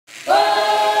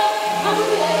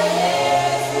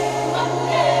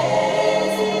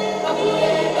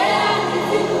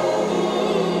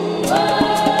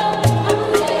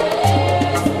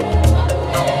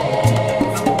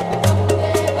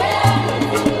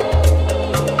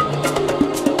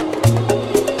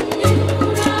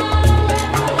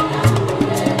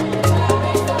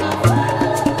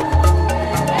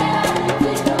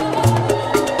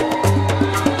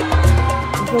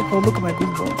look at my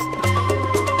goosebumps.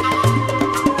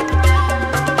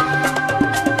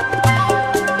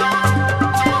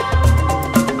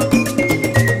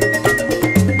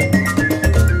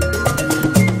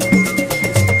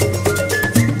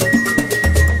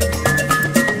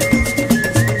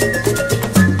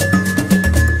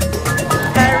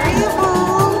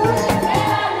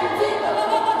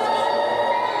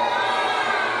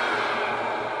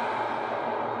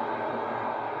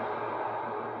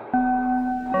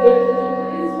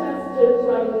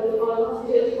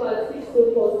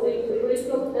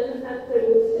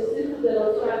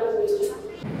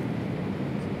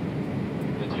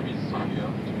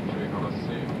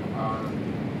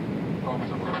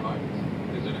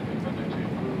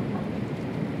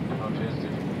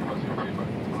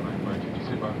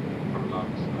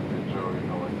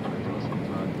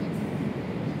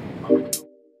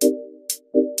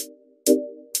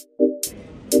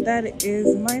 That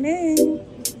is my name.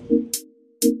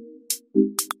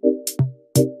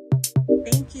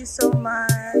 Thank you so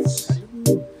much.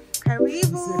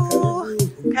 Karibu.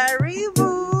 Karibu.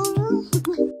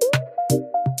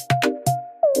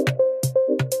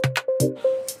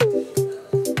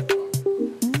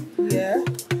 Yeah.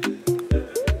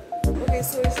 Okay,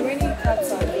 so it's raining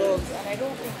cats and dogs, and I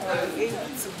don't think I'll be able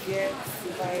to get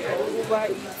my Uber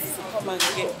Eats to come and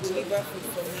deliver food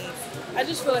for me. I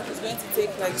just feel like it's going to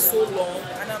take like so long,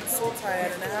 and I'm so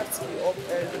tired, and I have to be up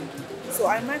early. So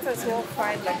I might as well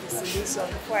find like a solution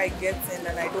before I get in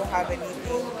and I don't have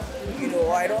anything, you know,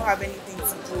 or I don't have anything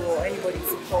to do or anybody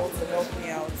to call to help me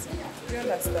out. Do you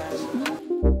understand?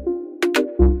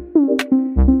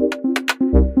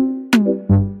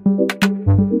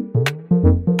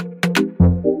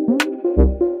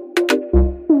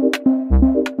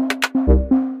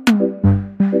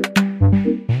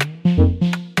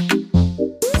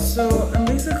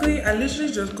 I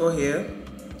literally just got here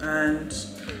and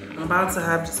I'm about to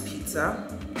have this pizza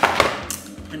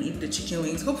and eat the chicken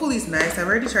wings. Hopefully it's nice. I've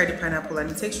already tried the pineapple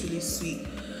and it tastes really sweet.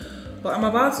 But I'm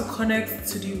about to connect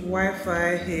to the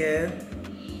Wi-Fi here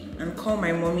and call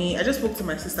my mommy. I just spoke to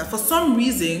my sister. For some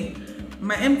reason,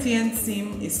 my MTN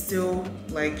SIM is still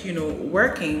like, you know,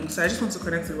 working. So I just want to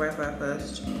connect to the Wi-Fi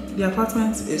first. The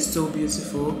apartment is so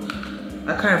beautiful.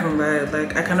 I can't even lie,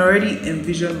 like I can already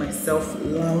envision myself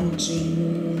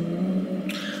lounging.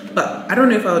 But I don't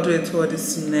know if I'll do a tour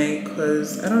this night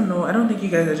because I don't know. I don't think you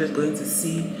guys are just going to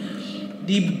see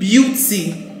the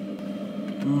beauty.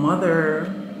 Mother.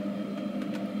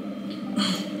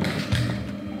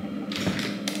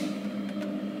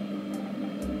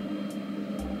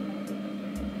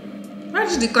 Why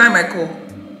did you decline my call?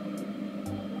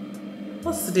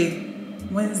 What's today?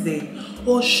 Wednesday.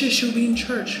 Oh shit, she'll be in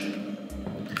church.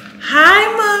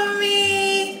 Hi,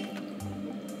 mommy.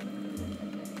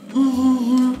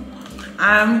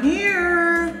 I'm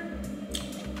here.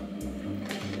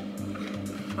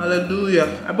 Hallelujah.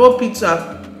 I bought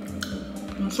pizza.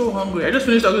 I'm so hungry. I just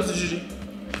finished talking to Gigi.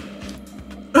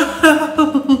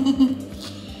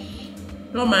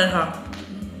 Don't mind her.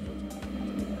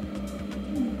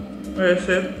 What is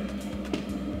it?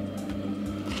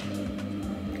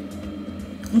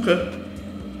 Okay.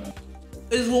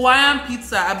 It's Hawaiian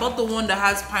pizza. I bought the one that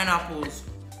has pineapples.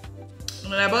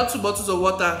 And then I bought 2 bottles of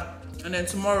water. And then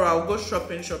tomorrow I'll go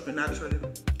shopping actually.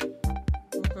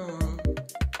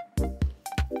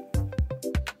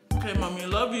 Okay, mommy,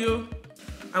 love you.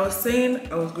 I was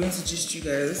saying I was going to gist you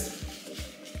guys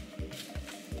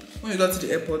when we got to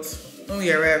the airport, when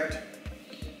we arrived.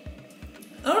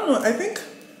 I don't know, I think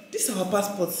these are our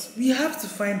passports. We have to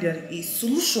find a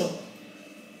solution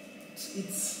to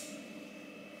it.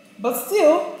 But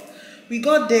still, we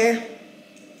got there,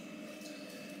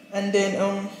 and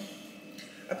then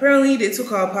apparently they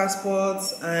took our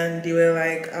passports and they were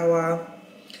like, our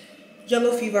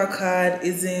yellow fever card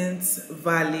isn't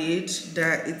valid,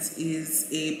 that it is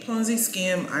a Ponzi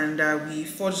scheme and that we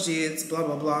forged it, blah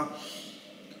blah blah.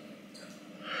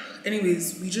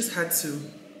 Anyways, we just had to,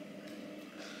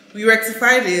 we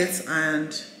rectified it,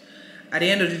 and at the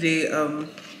end of the day,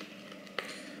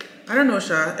 I don't know,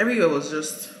 Sha, everywhere was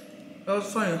just, it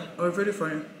was funny. It was really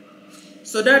funny.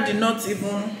 So that did not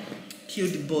even kill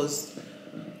the buzz.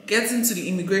 Getting to the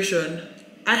immigration,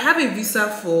 I have a visa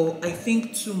for I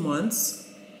think 2 months,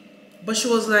 but she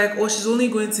was like, oh, she's only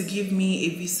going to give me a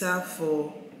visa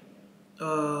for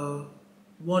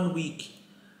 1 week,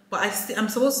 but I'm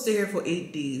supposed to stay here for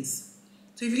 8 days.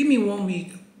 So if you give me 1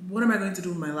 week, what am I going to do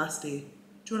with my last day?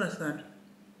 Do you understand?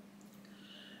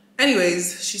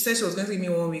 Anyways, she said she was going to give me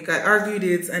 1 week. I argued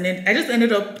it, and then I just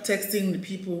ended up texting the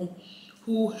people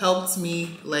who helped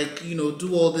me, like, you know,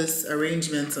 do all this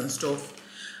arrangements and stuff.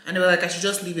 and they were like I should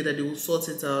just leave it, that they will sort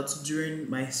it out during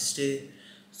my stay.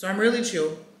 So I'm really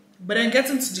chill. But then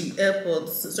getting to the airport,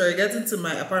 sorry, getting to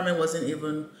my apartment wasn't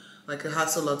even like a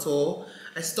hassle at all.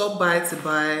 I stopped by to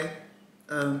buy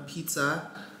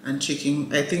pizza and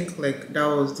chicken. I think like that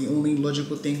was the only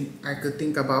logical thing I could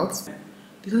think about.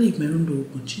 Did I leave my room door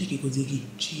open?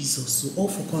 Jesus, so all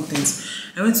for content.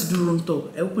 I went to do room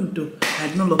tour. I opened the door. I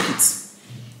did not lock it.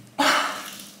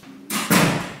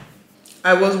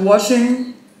 I was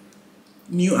watching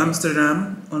New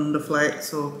Amsterdam on the flight,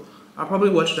 so I'll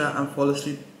probably watch that and fall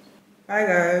asleep. Bye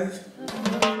guys.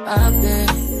 I've been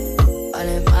all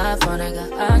in my phone, I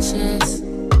got options.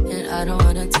 And I don't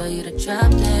wanna tell you to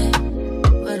drop it,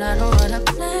 but I don't wanna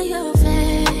play your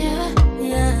fair.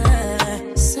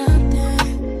 Yeah,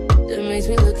 something that makes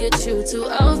me look at you too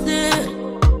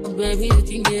often. Baby, you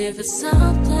can give it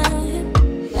something.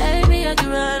 Baby, I can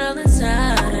run all the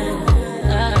time.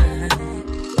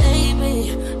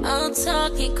 Baby, I'm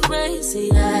talking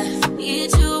crazy. I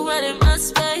need you running my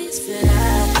space, but I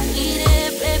need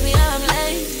it, baby. I'm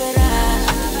late, but I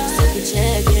still can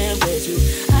check in with you.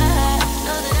 I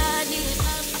know that I need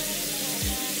my space.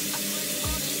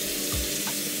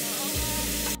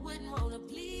 Wouldn't wanna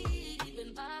bleed, even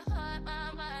my heart,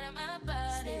 my mind, and my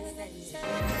body.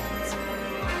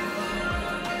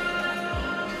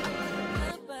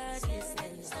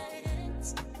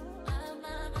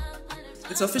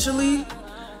 It's officially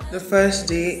the first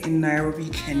day in Nairobi,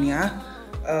 Kenya.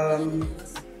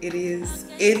 It is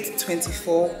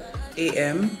 8:24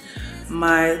 a.m.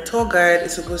 My tour guide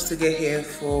is supposed to get here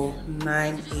for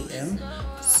 9 a.m.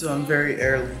 so I'm very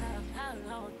early.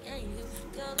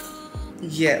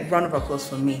 Yeah, round of applause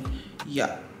for me.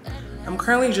 Yeah, I'm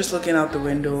currently just looking out the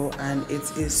window and it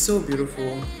is so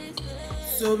beautiful.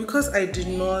 So because I did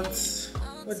not,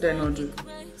 what did I not do?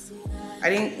 I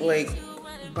didn't like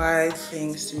buy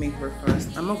things to make breakfast.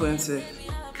 I'm not going to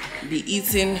be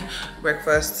eating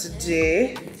breakfast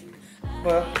today,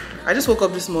 but I just woke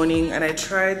up this morning and I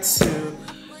tried to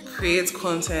create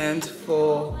content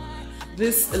for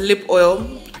this lip oil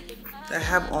that I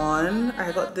have on.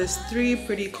 I got these 3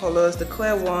 pretty colors, the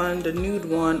clear one, the nude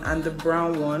one, and the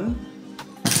brown one.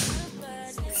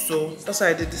 So that's what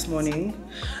I did this morning.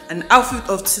 An outfit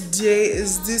of today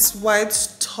is this white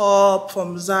top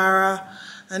from Zara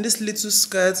and this little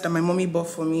skirt that my mommy bought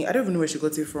for me. I don't even know where she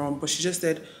got it from, but she just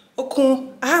said, "Okay,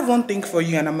 I have one thing for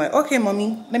you." And I'm like, "Okay,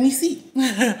 mommy, let me see."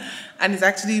 And it's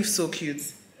actually so cute.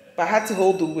 But I had to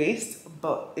hold the waist,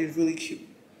 but it's really cute.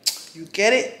 You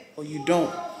get it or you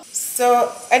don't. So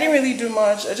I didn't really do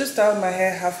much. I just styled my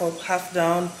hair half up, half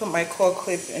down, put my core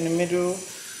clip in the middle.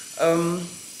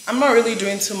 I'm not really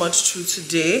doing too much too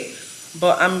today,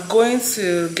 but I'm going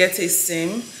to get a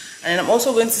SIM. And I'm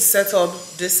also going to set up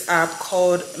this app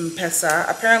called M-Pesa.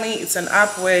 Apparently, it's an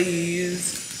app where you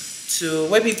use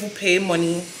where people pay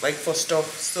money like for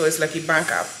stuff. So it's like a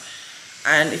bank app.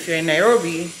 And if you're in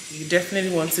Nairobi, you definitely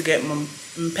want to get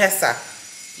M-Pesa.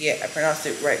 Yeah, I pronounced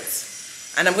it right.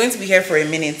 And I'm going to be here for a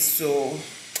minute, so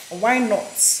why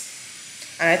not?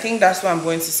 And I think that's where I'm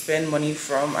going to spend money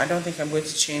from. I don't think I'm going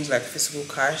to change like physical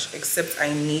cash, except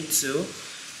I need to.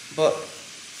 But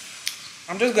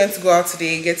I'm just going to go out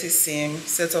today, get a SIM,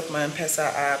 set up my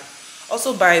M-Pesa app,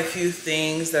 also buy a few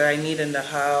things that I need in the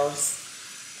house,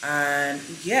 and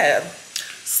yeah.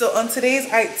 So on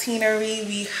today's itinerary,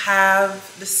 we have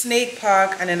the Snake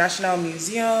Park and the National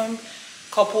Museum,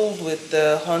 coupled with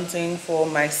the hunting for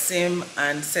my SIM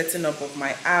and setting up of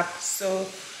my app. So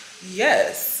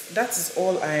yes, that is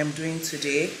all I am doing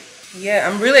today. Yeah,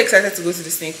 I'm really excited to go to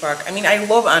the Snake Park. I mean, I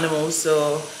love animals,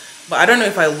 so... but I don't know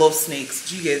if I love snakes.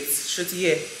 Do you get shorty?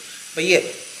 Yeah. But yeah,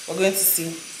 we're going to see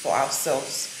for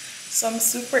ourselves. So I'm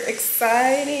super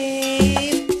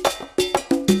excited.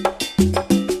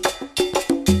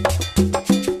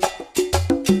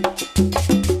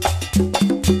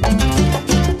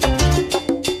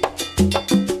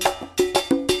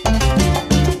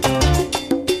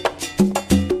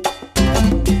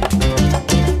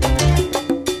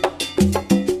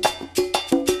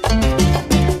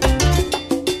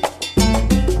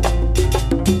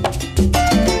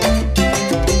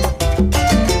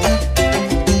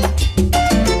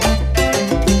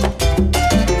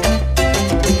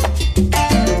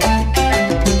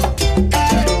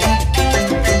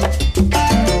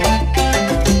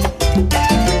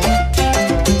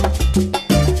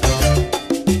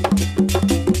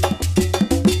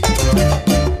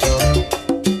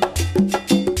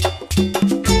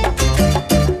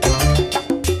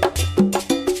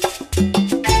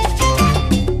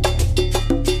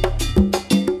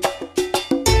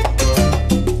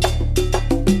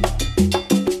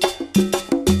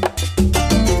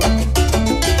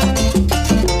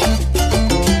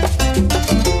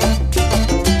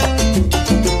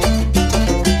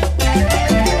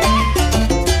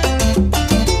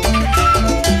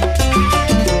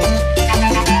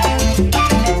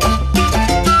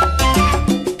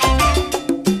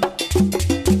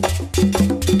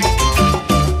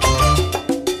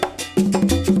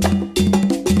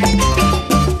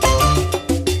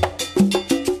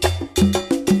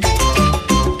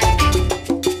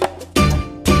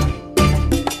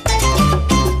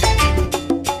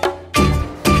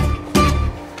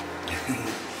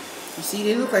 You see,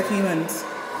 they look like humans.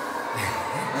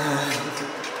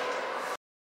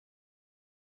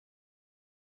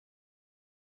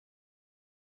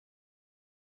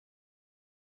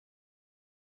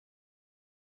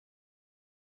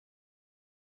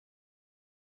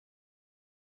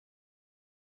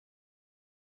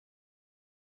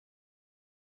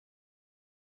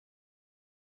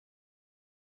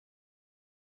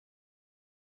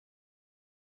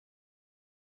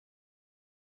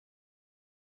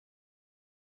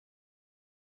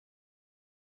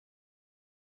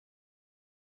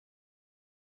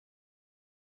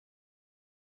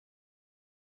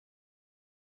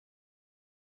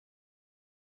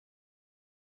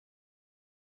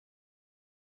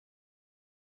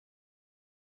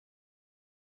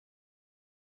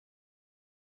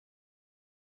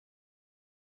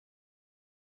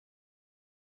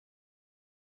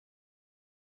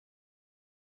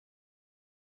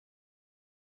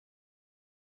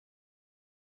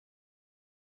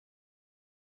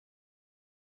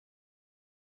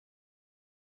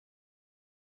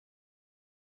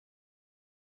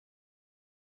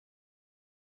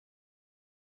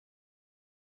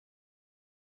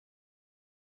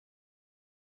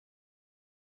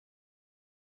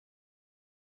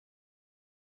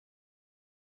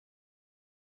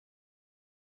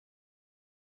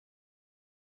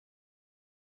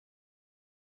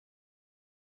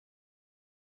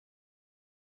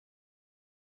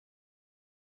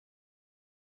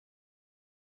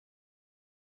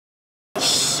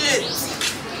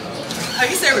 Have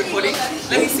you started recording?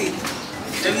 Let me see.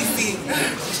 Let me see.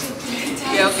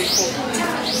 Yeah, okay, cool.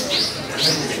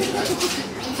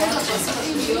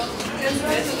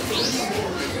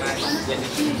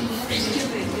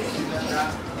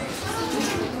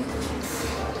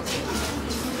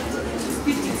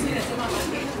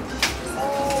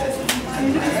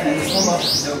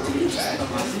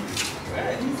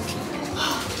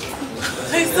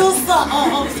 It's so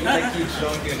soft.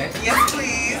 Yes,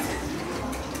 please.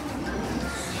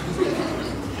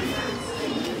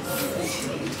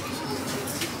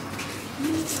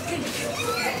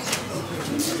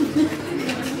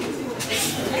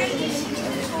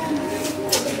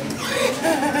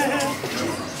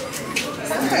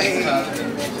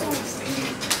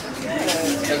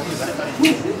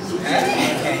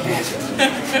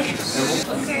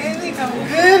 Okay, I think I'm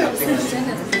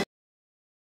good.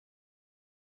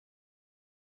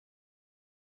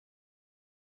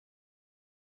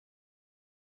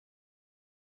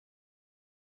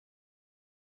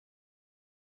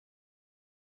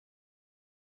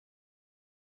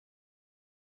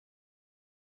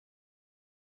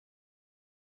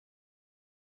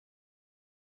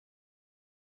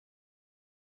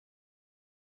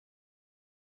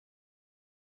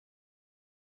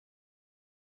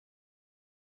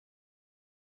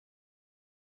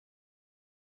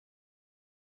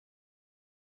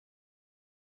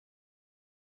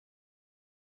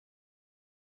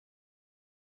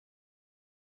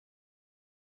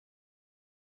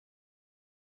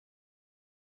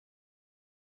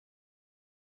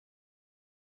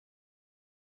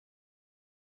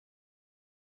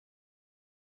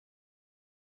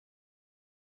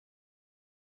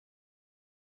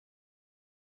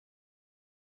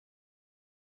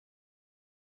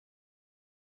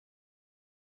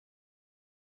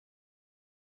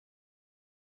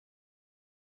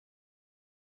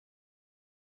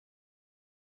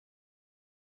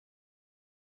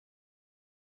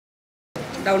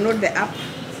 Download the app.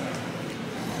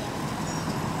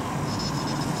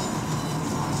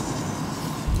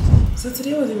 So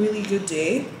today was a really good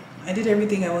day. I did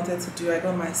everything I wanted to do. I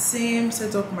got my SIM,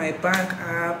 set up my bank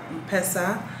app,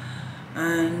 M-Pesa,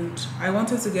 and I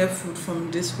wanted to get food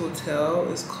from this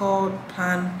hotel. It's called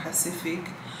Pan Pacific.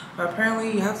 But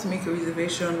apparently you have to make a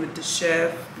reservation with the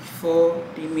chef before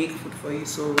they make food for you.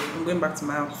 So I'm going back to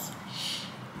my house.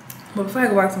 But before I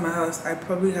go back to my house, I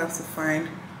probably have to find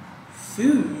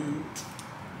food.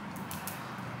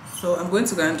 So I'm going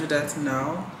to go and do that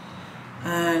now,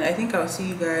 and I think I'll see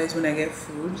you guys when I get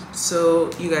food so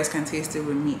you guys can taste it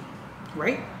with me,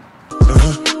 right?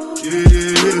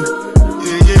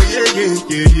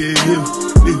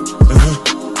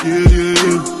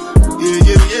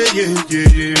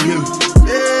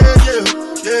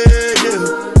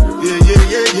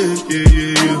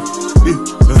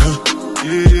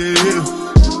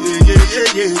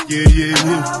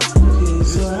 Okay,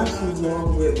 so I have to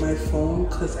vlog with my phone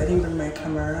because I didn't bring my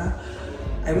camera.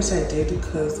 I wish I did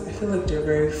because I feel like they're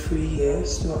very free here,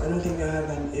 so I don't think I have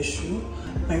an issue.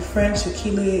 My friend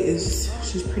Shakile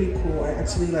she's pretty cool. I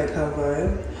actually like her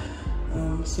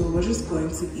vibe. So we're just going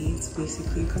to eat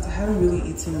basically because I haven't really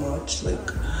eaten much.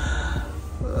 Like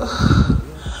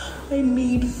I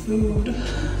need food.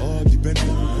 All depend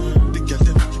on the girl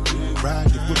them ride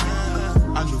the whip.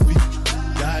 I love it,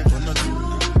 die for nothing.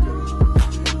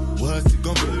 What's it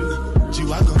gonna be?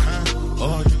 G-Wagon,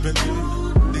 all depend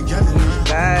on the girl them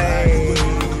Guys,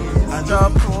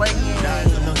 stop playing.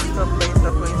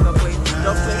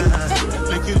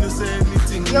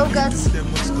 Yogurt.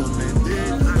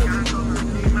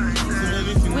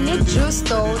 We need juice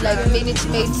though, like Minute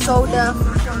Maid soda.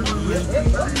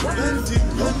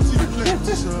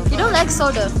 You don't like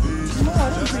soda? No, I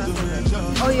don't drink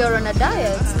soda. Oh, you're on a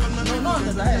diet? No, not on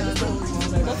the diet.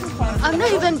 I'm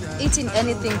not even eating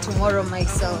anything tomorrow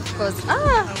myself because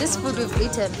this food we've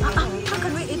eaten. How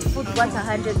can we eat food worth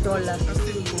 $100?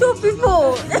 2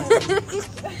 people.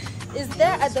 Is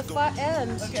there at the far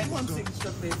end? Okay, I want 6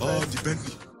 chocolates. all depend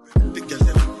on the girl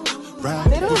them ride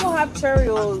They don't even have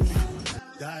Cheerios.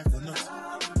 die for nothing.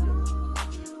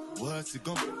 What's it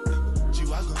gonna be?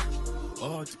 G-Wagon,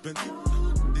 all depend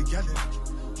on the girl them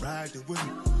ride the whip.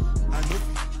 I know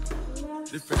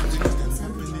different things them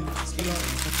happening.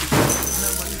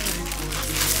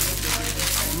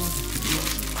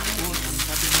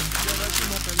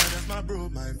 That's my bro,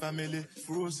 my family,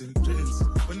 frozen dreams.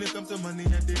 When it comes to money,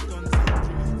 I they don't.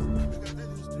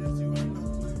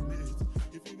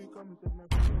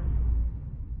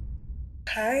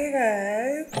 Hi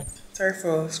guys. Sorry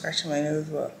for scratching my nose,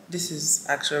 but this is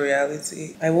actual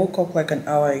reality. I woke up like an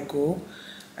hour ago.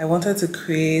 I wanted to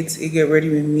create a get ready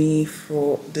with me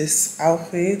for this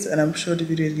outfit, and I'm sure the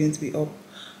video is going to be up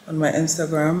on my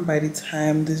Instagram by the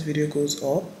time this video goes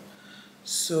up.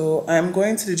 So I'm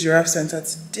going to the Giraffe Center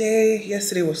today.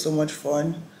 Yesterday was so much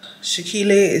fun.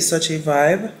 Shakile is such a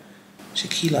vibe.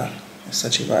 Shakila is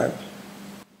such a vibe.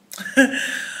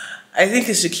 I think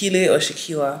it's Shakile or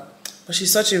Shakila, but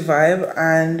she's such a vibe.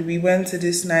 And we went to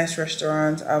this nice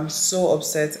restaurant. I'm so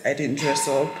upset I didn't dress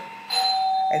up.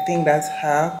 I think that's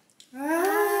her.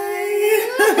 Hi.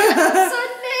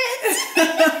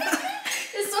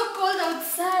 It's so cold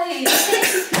outside.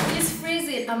 It's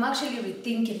freezing. I'm actually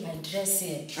rethinking my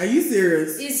dressing. Are you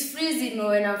serious? It's freezing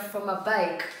when I'm from a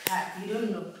bike. You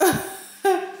don't know.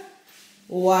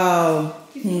 Wow.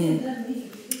 Nice.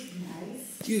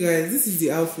 You guys, this is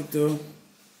the outfit though.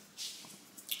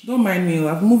 Don't mind me,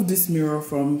 I've moved this mirror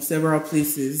from several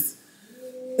places.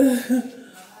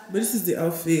 But this is the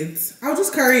outfit. I'll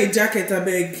just carry a jacket, I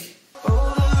beg.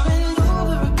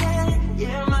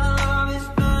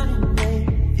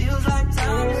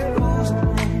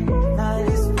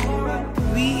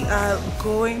 We are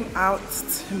going out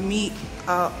to meet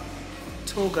our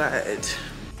tour guide.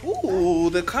 Ooh,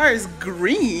 the car is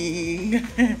green.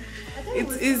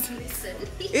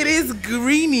 It is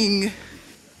greening.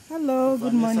 Hello,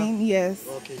 good morning. Yes.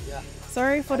 Okay, yeah.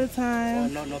 Sorry for the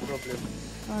time. No problem.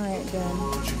 All right then.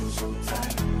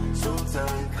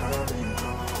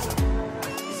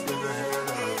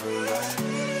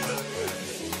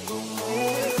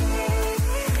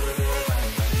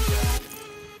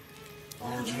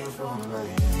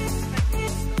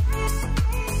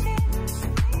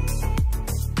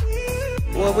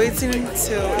 We're waiting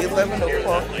till 11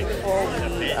 o'clock before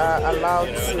we are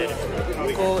allowed to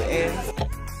go in.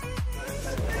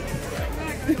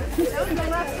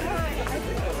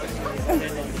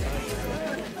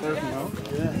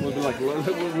 Yeah,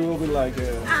 we'll be like the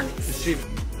sheep.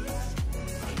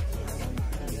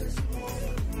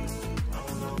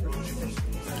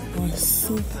 Oh, it's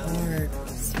so hard.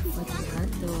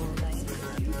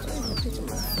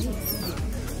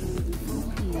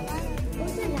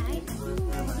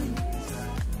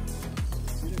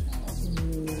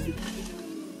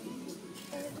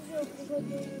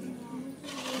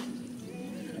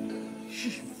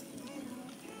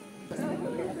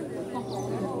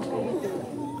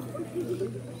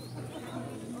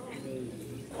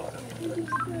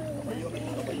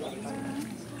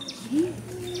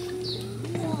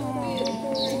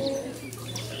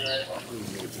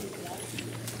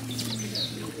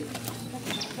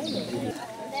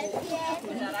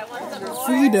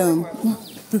 Freedom.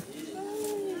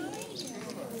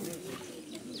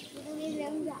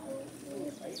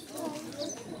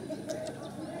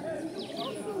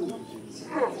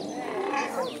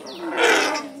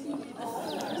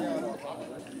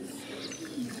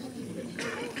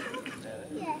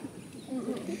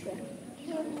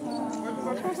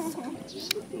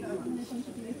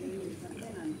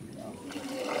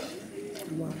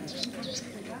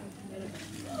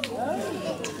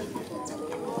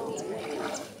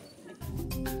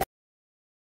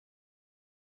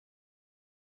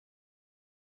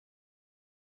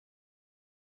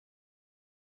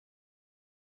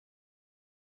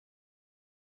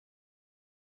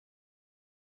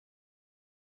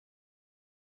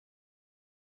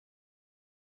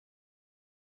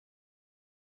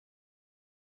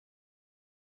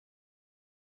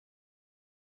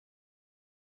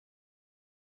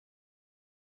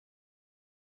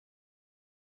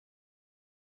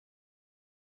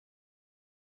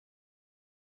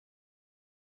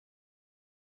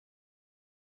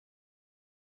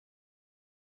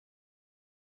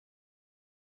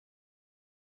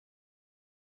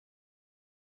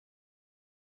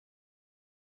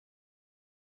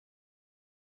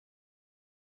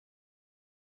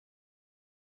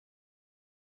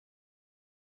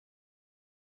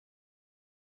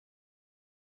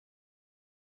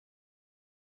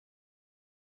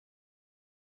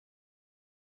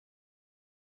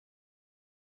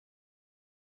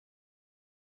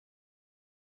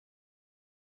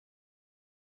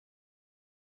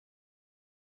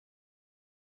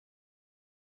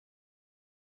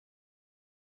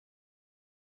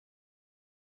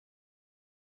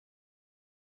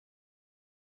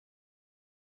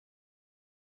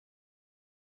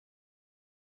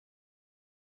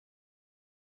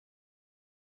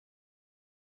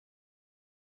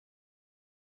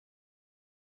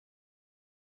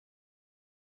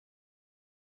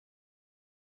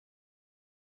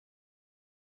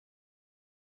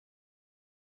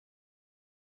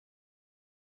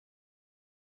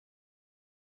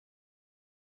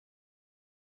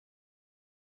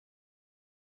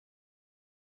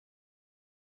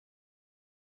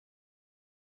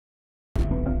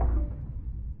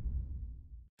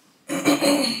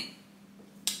 I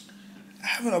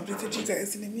haven't updated you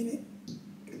guys in a minute.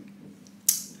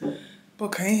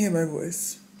 But can you hear my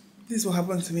voice? This is what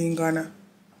happened to me in Ghana.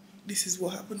 This is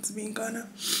what happened to me in Ghana.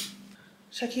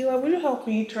 Shakila, will you help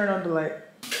me turn on the light?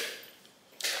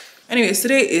 Anyways,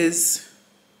 today is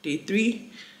day 3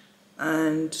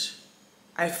 and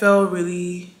I felt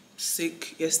really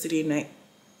sick yesterday night.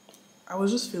 I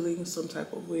was just feeling some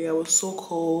type of way. I was so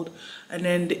cold, and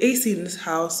then the AC in this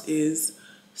house is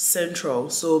central,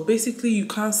 so basically you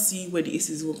can't see where the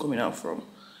AC is even coming out from.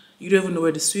 You don't even know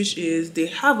where the switch is. They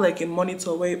have like a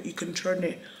monitor where you can turn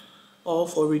it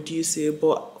off or reduce it,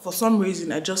 but for some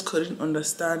reason I just couldn't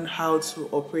understand how to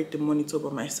operate the monitor by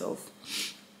myself.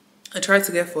 I tried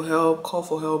to get for help, call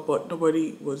for help, but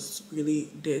nobody was really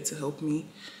there to help me,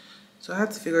 so I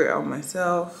had to figure it out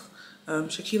myself.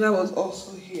 Shakila was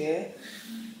also here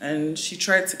and she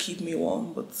tried to keep me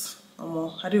warm, but I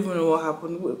don't even know what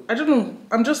happened. I don't know.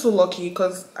 I'm just so lucky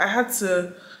because I had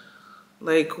to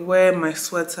like wear my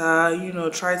sweater, you know,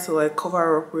 try to like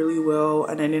cover up really well,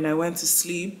 and then I went to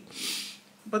sleep.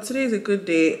 But today is a good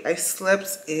day. I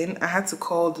slept in. I had to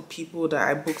call the people that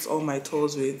I booked all my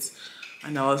tours with,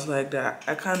 and I was like that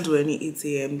I can't do any 8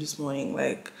 a.m. this morning.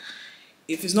 Like,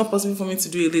 if it's not possible for me to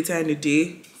do it later in the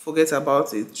day, forget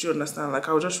about it. Do you understand? Like,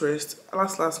 I'll just rest.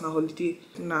 Last night holiday.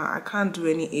 Nah, I can't do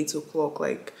any 8 o'clock.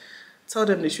 Like, tell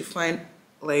them they should find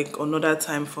like another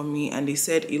time for me, and they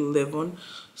said 11.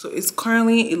 So it's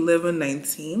currently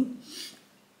 11:19,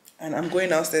 and I'm going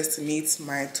downstairs to meet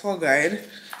my tour guide.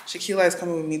 Shakila is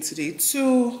coming with me today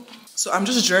too. So I'm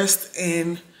just dressed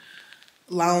in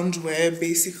loungewear.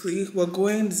 Basically, we're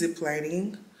going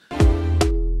ziplining.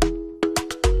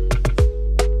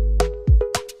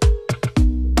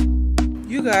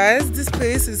 You guys, this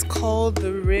place is called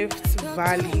the Rift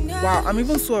Valley. Wow, I'm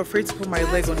even so afraid to put my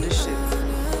leg on this shit.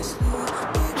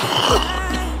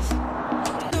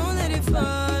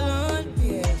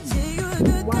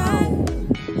 Wow.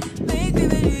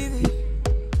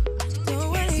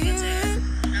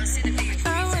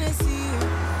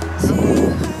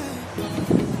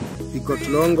 We got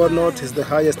Longonot is the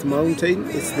highest mountain.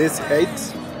 It's this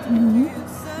height.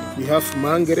 We have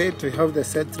Margaret, we have the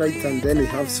Setrite, and then we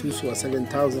have Suswa,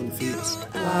 7,000 feet.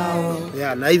 Wow.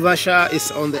 Yeah, Naivasha is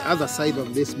on the other side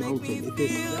of this mountain. It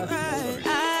is just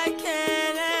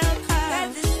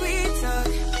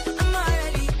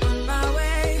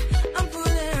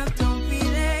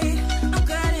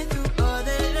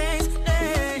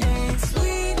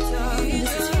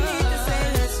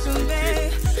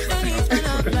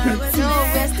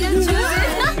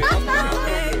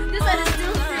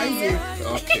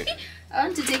I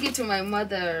want to take it to my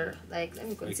mother. Like, let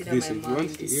me consider like my mom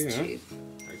this trip.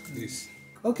 Like this.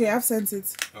 Okay, I've sent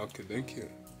it. Okay, thank you.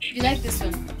 You like this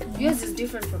one? Yours is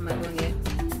different from my one, yeah?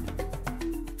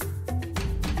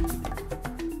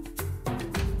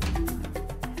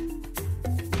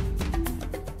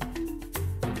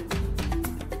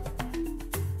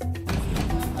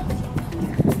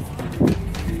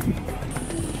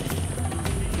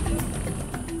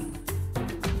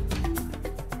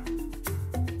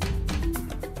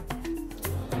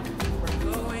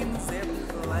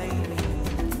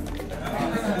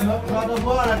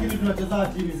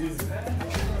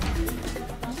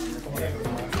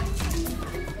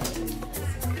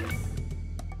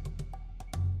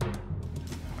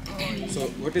 So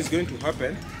what is going to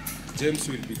happen, James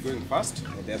will be going fast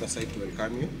on the other side to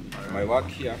welcome you. My work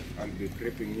here, I'll be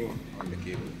gripping you on the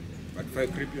cable. But if I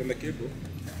grip you on the cable,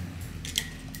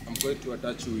 I'm going to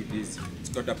attach you with this. It's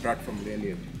got a platform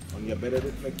lanyard on your belly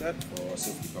like that for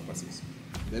safety purposes.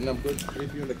 Then I'm going to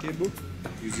grip you on the cable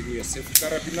using your safety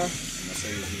carabiner and also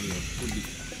using your pulley.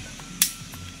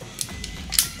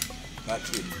 That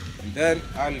way. And then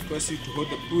I'll request you to hold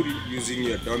the pulley using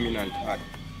your dominant hand.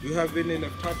 Do you have any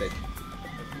left-handed?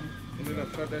 Any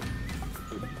left-handed?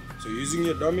 Good. So using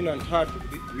your dominant hand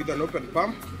with an open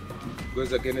palm,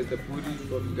 goes against the pulley,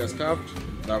 four fingers curved,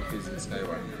 thumb facing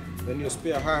skyward. Then your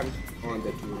spare hand on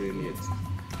the two lanyards.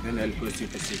 Then I'll request you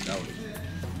to sit down.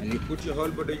 And you put your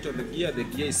whole body on the gear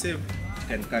is safe,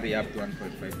 can carry up to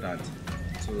 1.5 tons.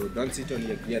 So don't sit on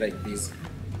your gear like this,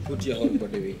 put your whole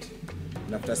body weight.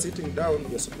 And after sitting down,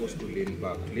 you're supposed to lean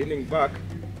back. Leaning back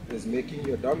is making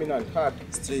your dominant hand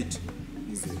straight,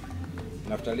 easy.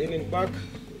 And after leaning back,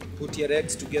 put your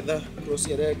legs together, cross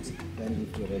your legs, then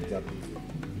lift your legs up easy.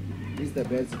 This is the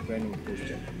basic training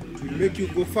posture. It will make you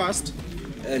go fast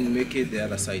and make it the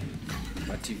other side.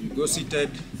 But if you go seated,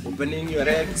 opening your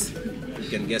legs, you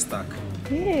can get stuck.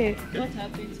 Hey, what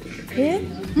happened? Hey?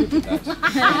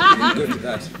 Go to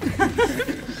that.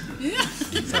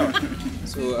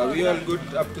 So are we all good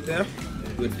up to there?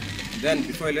 Good. Then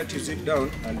before I let you sit down,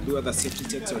 I'll do other safety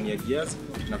checks on your gears.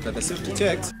 And after the safety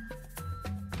checks,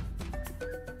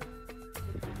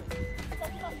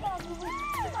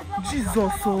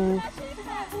 Jesus, so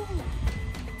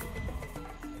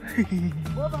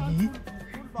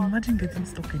imagine getting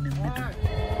stuck in the middle.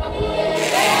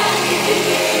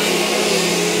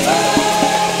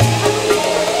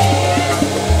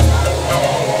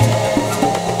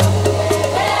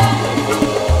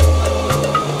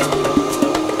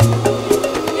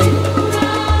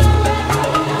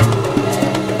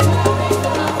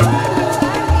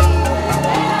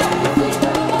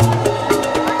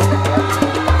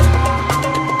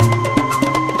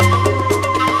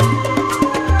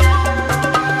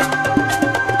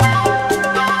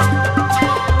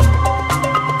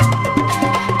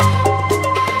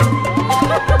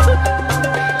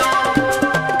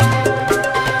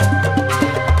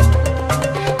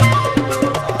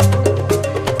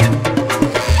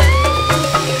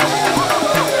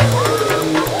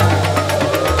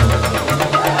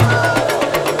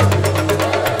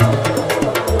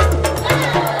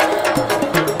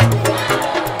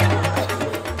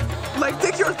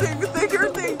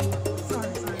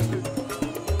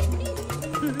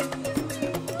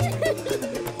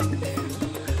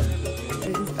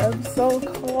 I'm so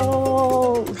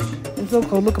cold. I'm so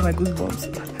cold. Look at my goosebumps.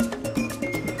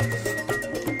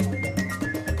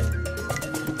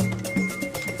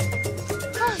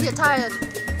 You're tired.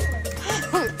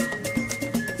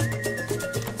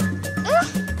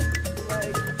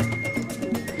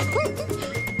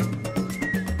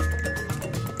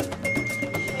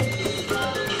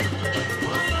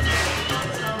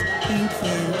 Thank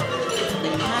you.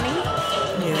 Honey?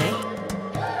 Yeah.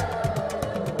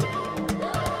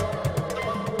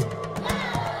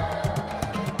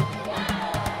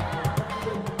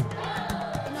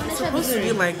 It's supposed to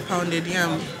be like pounded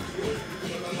yam.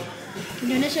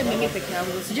 Nionyeshe mimi peke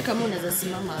yangu. Sijui kama unaweza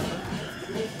simama hapo.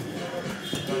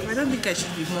 I don't think I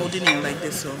should be molding it like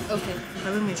this, so. Okay.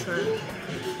 Let me try.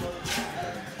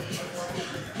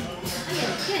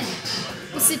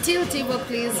 Usitilt hivyo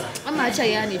please. Ama acha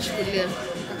yani chukulia.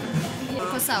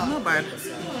 Iko sawa? Not bad.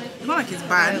 It's not like it's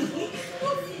bad.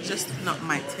 It's just not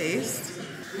my taste.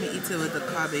 Let me eat it with the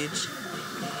cabbage.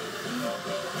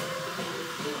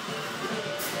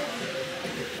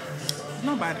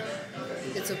 Not bad.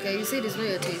 It's okay. You said it's not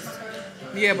your taste.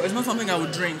 Yeah, but it's not something I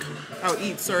would drink. I would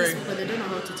eat, sorry. But they don't know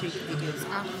how to take videos.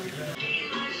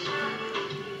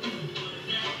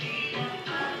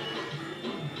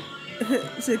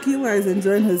 Shakila is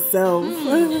enjoying herself.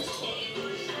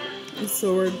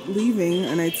 So we're leaving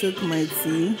and I took my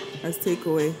tea as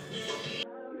takeaway.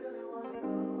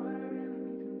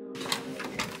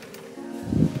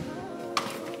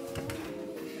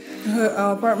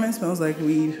 Our apartment smells like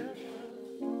weed.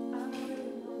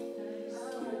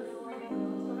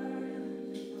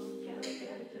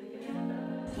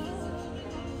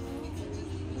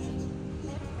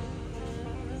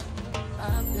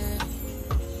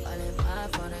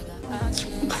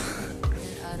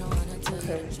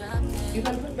 Okay. You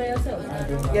can put by yourself?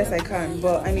 Yes, I can,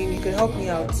 but I mean, you can help me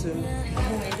out too.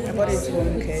 I bought it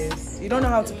in case. You don't know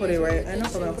how to put it, right? I know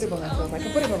from I'll put it by myself. I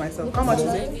can put it by myself. How much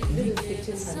is it?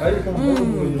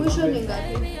 Which one you got?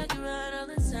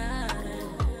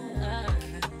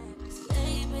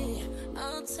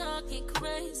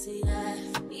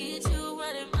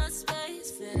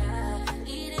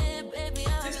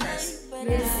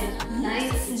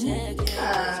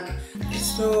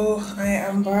 So I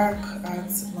am back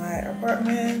at my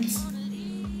apartment.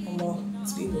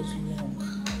 Today was long.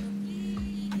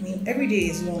 I mean, every day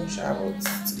is long,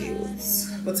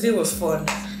 but today was fun.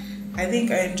 I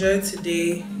think I enjoyed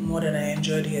today more than I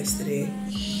enjoyed yesterday,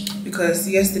 because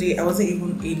yesterday I wasn't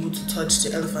even able to touch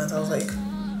the elephant. I was like,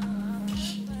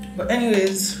 but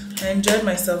anyways, I enjoyed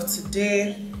myself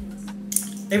today.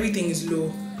 Everything is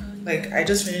low. Like, I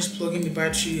just finished plugging the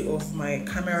battery of my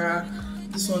camera.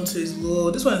 This one too is low.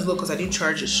 This one is low because I didn't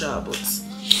charge it sharp, but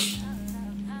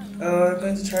I'm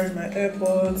going to charge my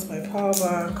AirPods, my power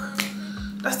bank.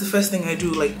 That's the first thing I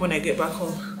do, like when I get back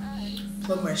home.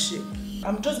 Plug my shit.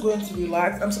 I'm just going to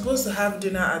relax. I'm supposed to have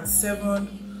dinner at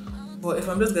 7, but if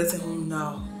I'm just getting home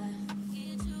now,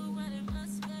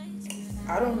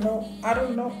 I don't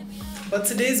know. But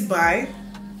today's buy,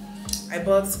 I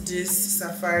bought this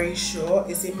safari shawl.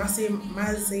 It's a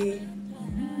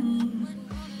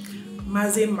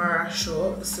Maze Mara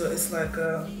shawl. So it's like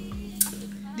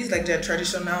this is like their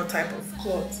traditional type of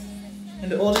cloth. In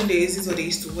the olden days, this is what they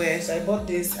used to wear. So I bought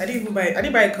this. I didn't buy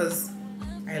it because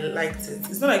I liked it.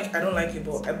 It's not like I don't like it,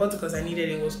 but I bought it because I needed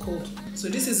it. It was cold. So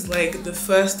this is like the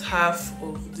first half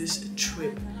of this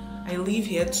trip. I leave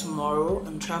here tomorrow.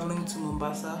 I'm traveling to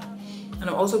Mombasa, and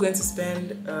I'm also going to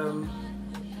spend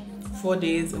 4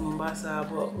 days in Mombasa,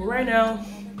 but right now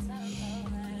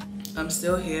I'm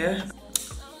still here.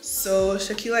 So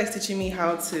Shakila is teaching me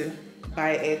how to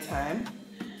buy airtime.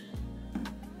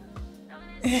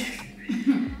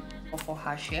 For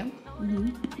her share.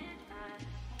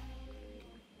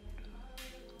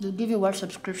 They'll give you what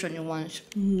subscription you want.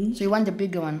 So you want the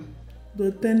bigger one?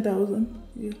 The 10,000.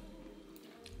 Yeah.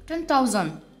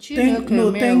 10,000.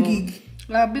 10 gig.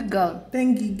 You're a big girl.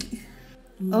 10 gig.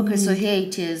 Okay, so here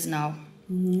it is now.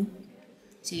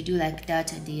 So you do like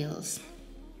data deals.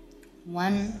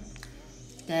 One,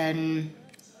 then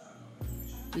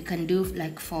we can do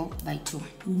like 4x2.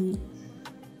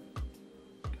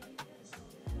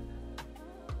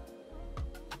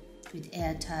 With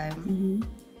airtime.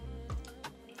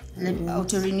 Let me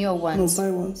auto renew once. No,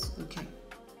 buy once. Okay.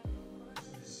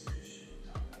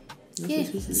 Yeah,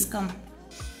 it's come.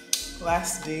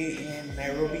 Last day in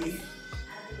Nairobi.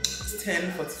 It's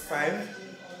 10:45.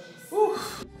 Whew.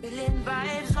 Feeling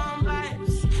vibes on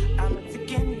vibes. I'm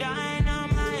freaking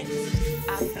dynamite.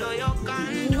 I blow your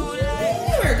candle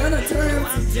light. We're gonna turn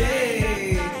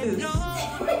today.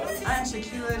 And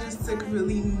Shakila just took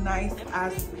really nice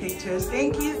ass pictures.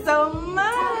 Thank you so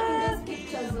much.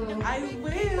 I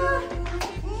will.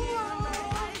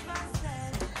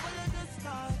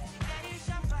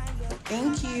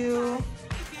 Thank you.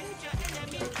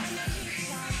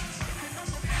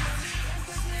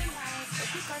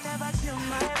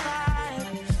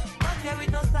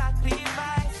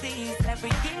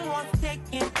 Everything was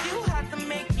taken, you had to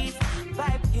make it.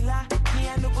 Vibe killer, me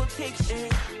and no go take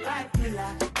shit. Vibe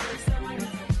killer.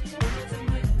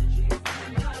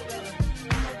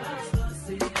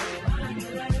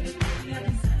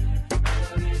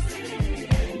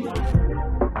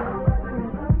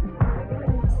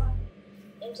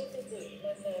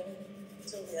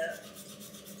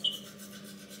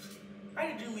 How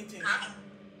did you meeting?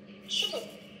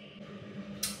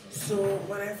 So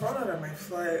when I found out that my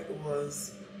flight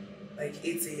was like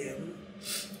 8 a.m.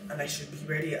 and I should be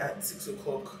ready at 6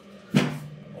 o'clock,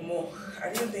 I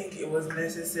didn't think it was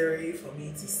necessary for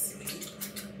me to sleep.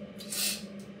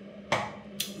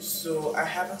 So I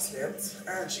haven't slept,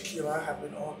 and Shakila have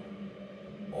been up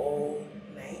all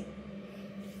night.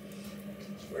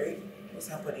 Right? What's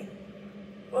happening?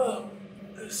 Oh,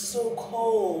 it's so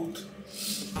cold.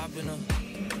 I've been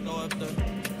throw up the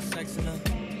sex in her.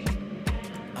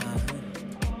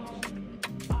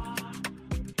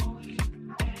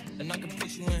 And I can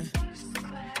push you in.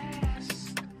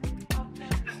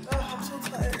 Oh, I'm so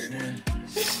tired.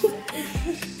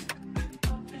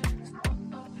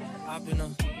 I've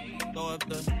been throw up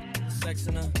the sex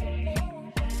in her.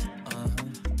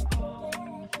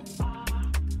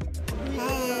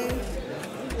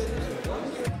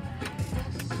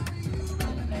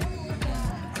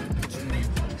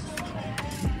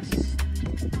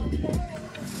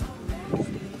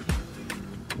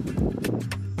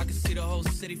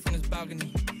 From his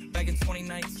balcony. Back in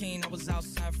 2019, I was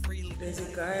outside freely. There's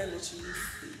a guy literally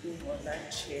sleeping on that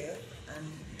chair, and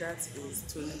that is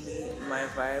totally my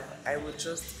vibe. I would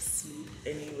just sleep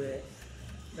anywhere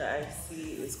that I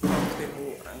see is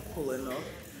comfortable and cool enough.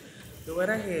 The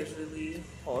weather here is really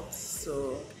hot,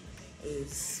 so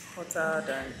it's hotter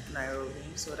than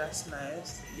Nairobi, so that's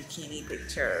nice. Bikini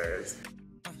pictures.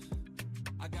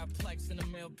 I got Plex in the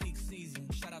male peak season.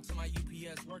 Shout out to my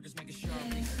UPS workers making sure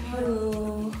I reach.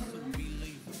 Hello.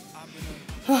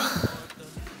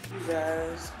 You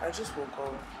guys, I just woke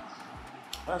up.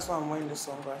 That's why I'm wearing the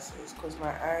sunglasses, because my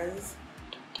eyes.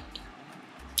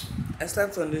 I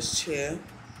slept on this chair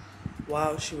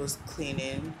while she was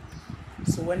cleaning.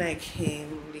 So when I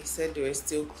came, they said they were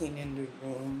still cleaning the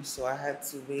room, so I had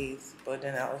to wait. But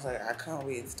then I was like, I can't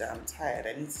wait, I'm tired,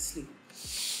 I need to sleep.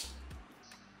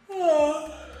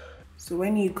 So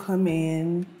when you come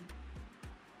in,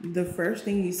 the first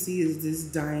thing you see is this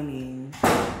dining.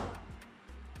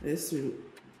 This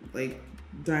like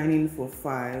dining for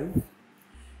 5.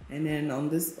 And then on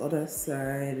this other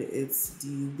side, it's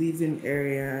the living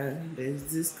area. There's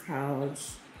this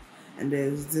couch, and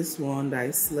there's this one that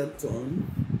I slept on.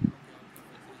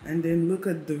 And then look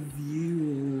at the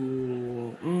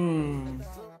view. I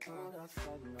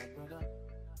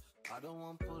don't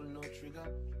want to pull no trigger.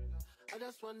 I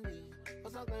just want me,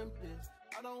 cause I can play.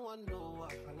 I don't want no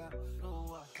wahala, no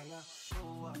wahala, no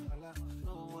wahala,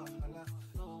 no wahala,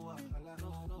 no wahala, no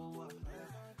wahala.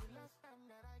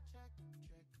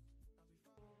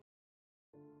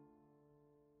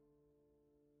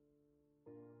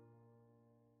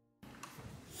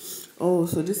 Oh,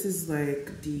 so this is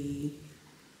like the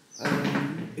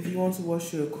if you want to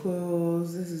wash your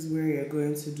clothes, this is where you're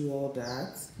going to do all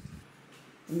that.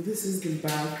 And this is the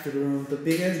bathroom, the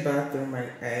biggest bathroom I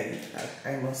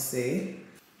must say.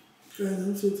 Guys,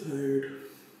 I'm so tired.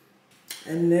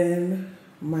 And then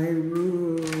my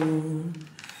room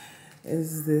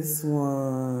is this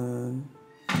one.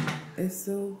 It's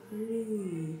so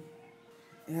pretty.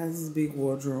 It has this big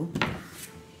wardrobe.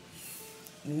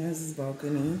 And it has this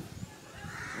balcony.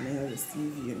 And it has a sea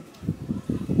view.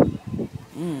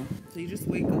 So you just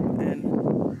wake up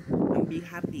and be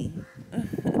happy. That's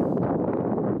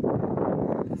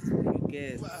what you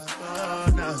get.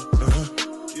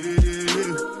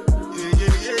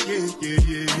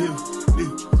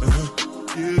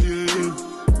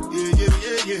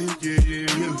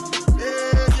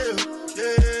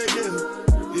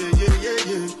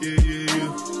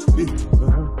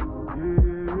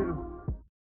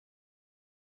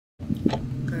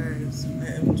 Guys, I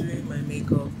am doing my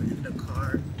makeup in the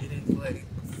car. It is like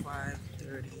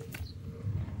 5:30.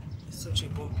 It's such a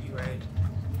bumpy ride.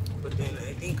 But then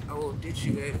I think I will ditch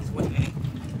you guys when I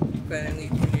finally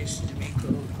finish the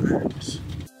makeup and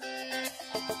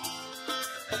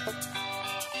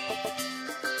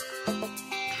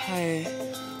hi,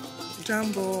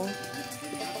 Jumbo.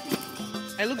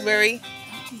 I look very.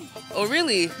 Oh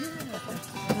really?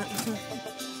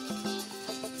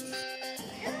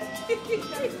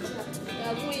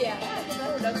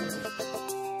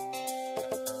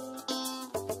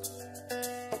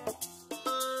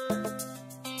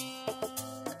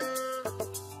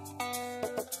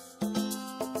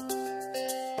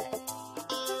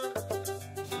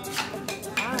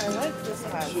 I like this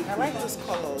hat. I like this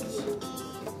colors.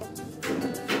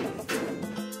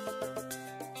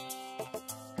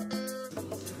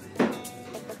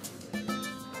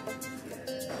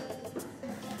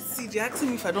 See, they're asking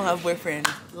me if I don't have boyfriend.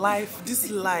 Life, this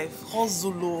life,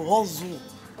 hustle.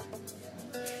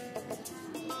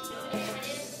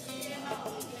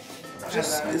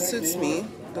 Just, it suits me.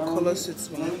 The color suits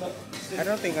me. I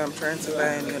don't think I'm trying to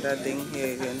buy any other thing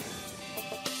here again.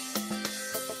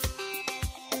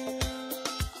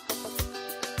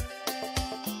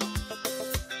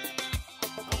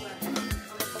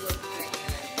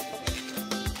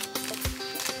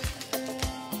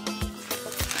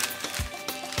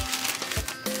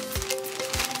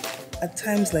 At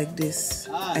times like this,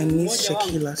 I miss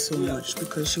Shakila so much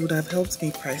because she would have helped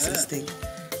me price this thing.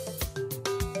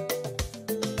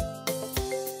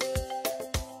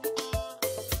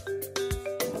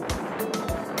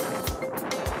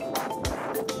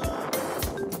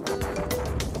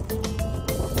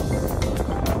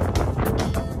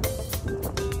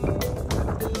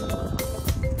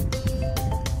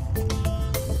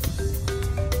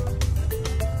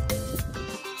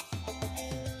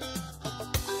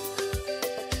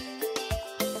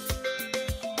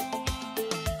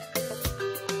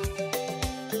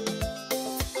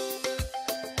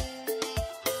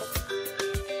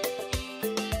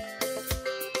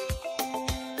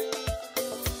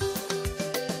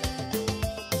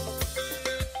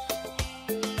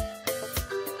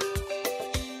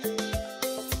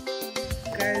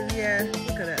 Guys, yeah,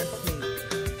 look at that snake.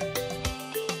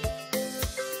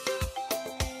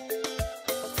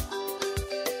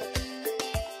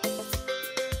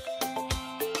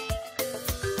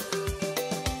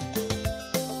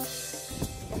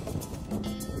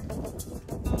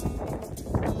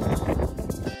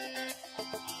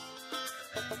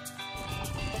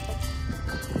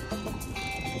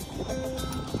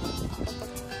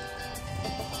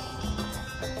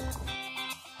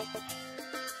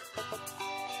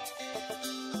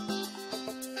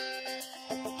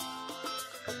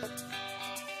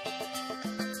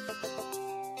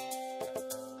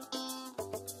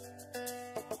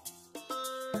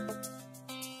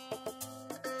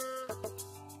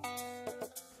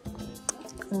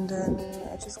 And then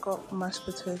I just got mashed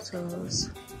potatoes,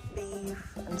 beef,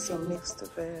 and some mixed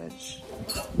veg.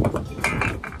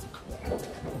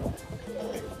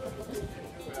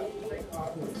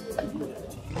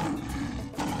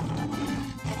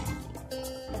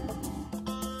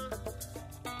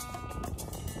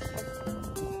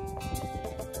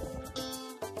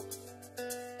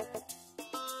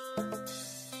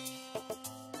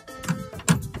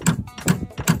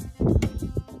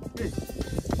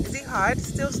 Hard,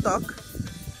 still stuck.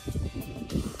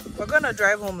 We're gonna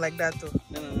drive home like that though.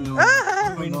 No.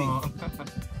 I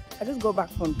just got back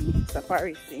from the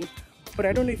safari thing, but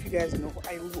I don't know if you guys know,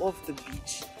 I love the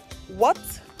beach. What?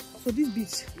 So this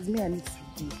beach is me and it's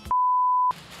deep.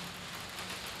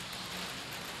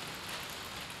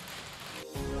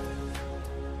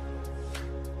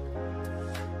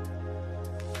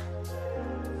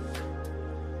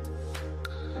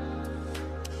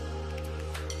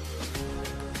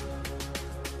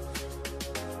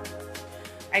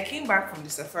 I came back from the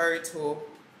safari tour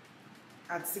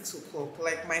at 6 o'clock,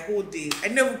 like my whole day. I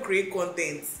never create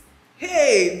content.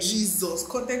 Hey, Jesus,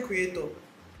 content creator.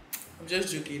 I'm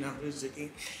just joking,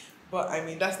 But I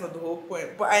mean, that's not the whole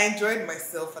point. But I enjoyed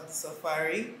myself at the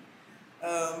safari.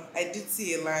 I did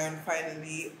see a lion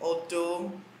finally,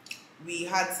 although we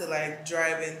had to like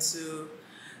drive into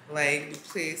like the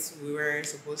place we weren't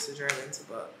supposed to drive into,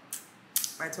 but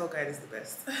my tour guide is the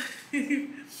best.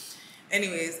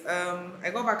 Anyways, I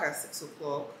got back at 6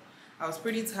 o'clock. I was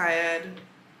pretty tired.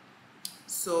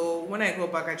 So when I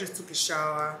got back, I just took a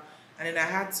shower and then I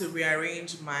had to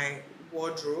rearrange my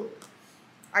wardrobe.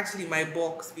 Actually, my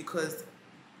box, because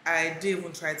I didn't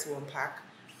even try to unpack.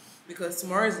 Because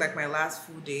tomorrow is like my last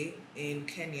full day in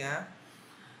Kenya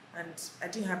and I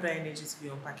didn't have that energy to be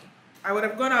unpacking. I would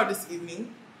have gone out this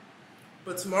evening,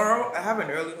 but tomorrow I have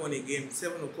an early one again,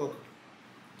 7 o'clock.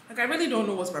 Like, I really don't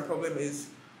know what my problem is,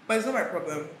 but it's not my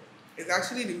problem. It's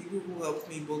actually the people who helped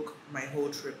me book my whole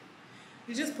trip.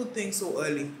 They just put things so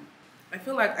early. I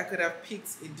feel like I could have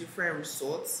picked a different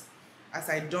resort, as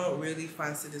I don't really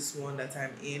fancy this one that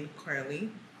I'm in currently.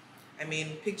 I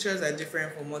mean, pictures are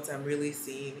different from what I'm really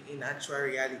seeing in actual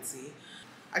reality.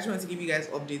 I just wanted to give you guys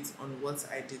updates on what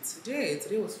I did today.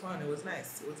 Today was fun, it was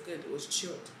nice, it was good, it was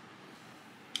chilled.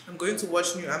 I'm going to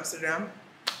watch New Amsterdam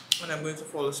and I'm going to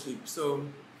fall asleep. So,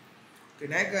 good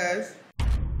night, guys.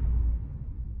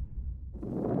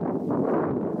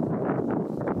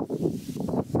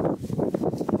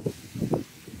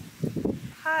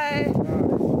 Hi.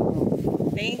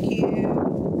 Thank you.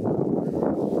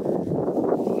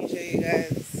 Let me show you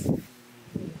guys.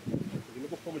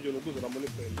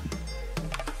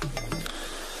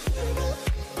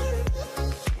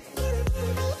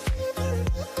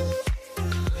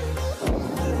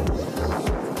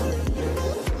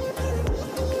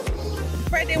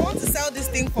 Right, they want to sell this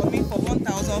thing for me for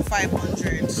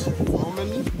 1,500. How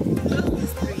many? Just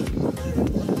these three.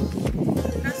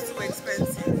 That's too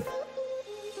expensive.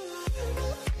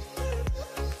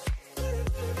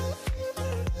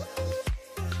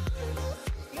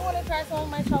 You want to try some of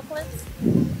my chocolates?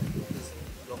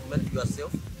 You have made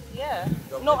yourself? Yeah.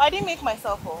 No, I didn't make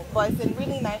myself all, but it's a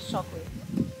really nice chocolate.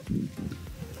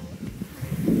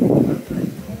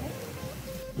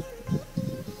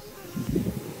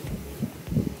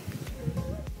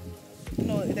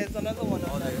 No, there's another one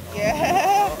on there.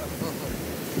 Yeah.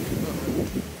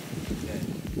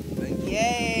 Thank you.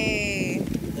 Yay.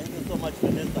 Thank you so much,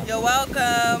 Vanessa. You're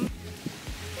welcome.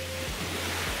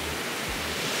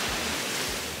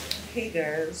 Hey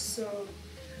guys, so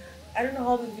I don't know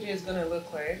how this video is gonna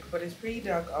look like, but it's pretty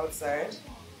dark outside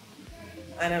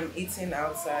and I'm eating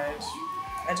outside.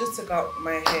 I just took out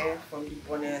my hair from the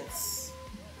bonnets.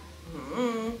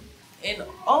 And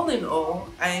all in all,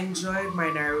 I enjoyed my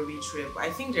Nairobi trip. I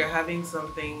think they're having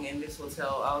something in this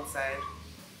hotel outside.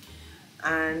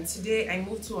 And today I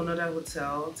moved to another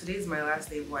hotel. Today is my last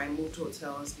day where I moved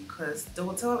hotels because the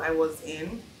hotel I was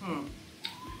in,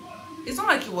 it's not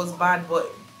like it was bad, but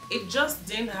it just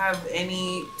didn't have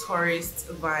any tourist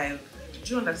vibe.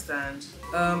 Do you understand?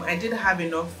 I did have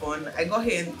enough fun. I got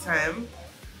here in time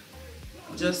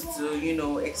just to, you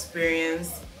know,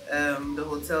 experience the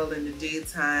hotel in the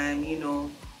daytime, you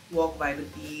know, walk by the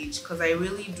beach, because I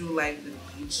really do like the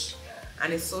beach.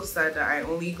 And it's so sad that I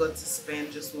only got to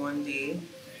spend just one day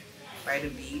by the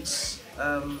beach.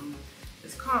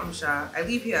 It's calm, Sha. I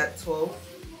leave here at 12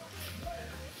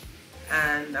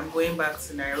 and I'm going back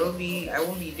to Nairobi. I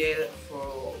won't be there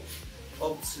for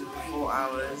up to 4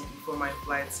 hours before my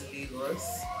flight to Lagos.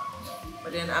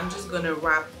 But then I'm just gonna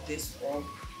wrap this up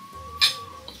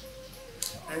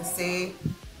and say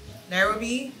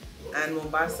Nairobi and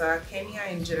Mombasa, Kenya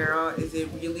in general, is a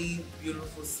really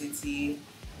beautiful city,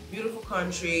 beautiful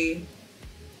country.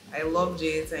 I loved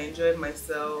it. I enjoyed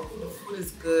myself. The food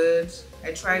is good.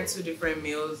 I tried 2 different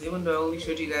meals, even though I only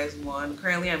showed you guys one.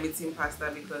 Currently, I'm eating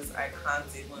pasta because I can't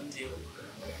even deal.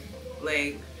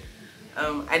 Like,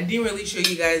 I didn't really show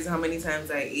you guys how many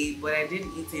times I ate, but I did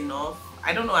eat enough.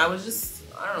 I don't know. I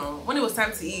don't know. When it was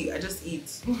time to eat, I just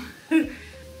eat.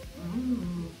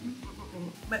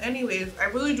 But anyways, I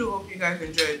really do hope you guys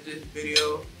enjoyed this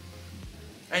video.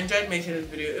 I enjoyed making this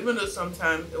video, even though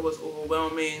sometimes it was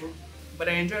overwhelming. But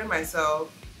I enjoyed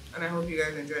myself, and I hope you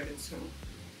guys enjoyed it too.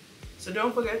 So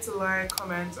don't forget to like,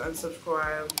 comment, and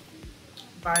subscribe.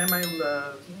 Bye, my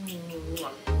love.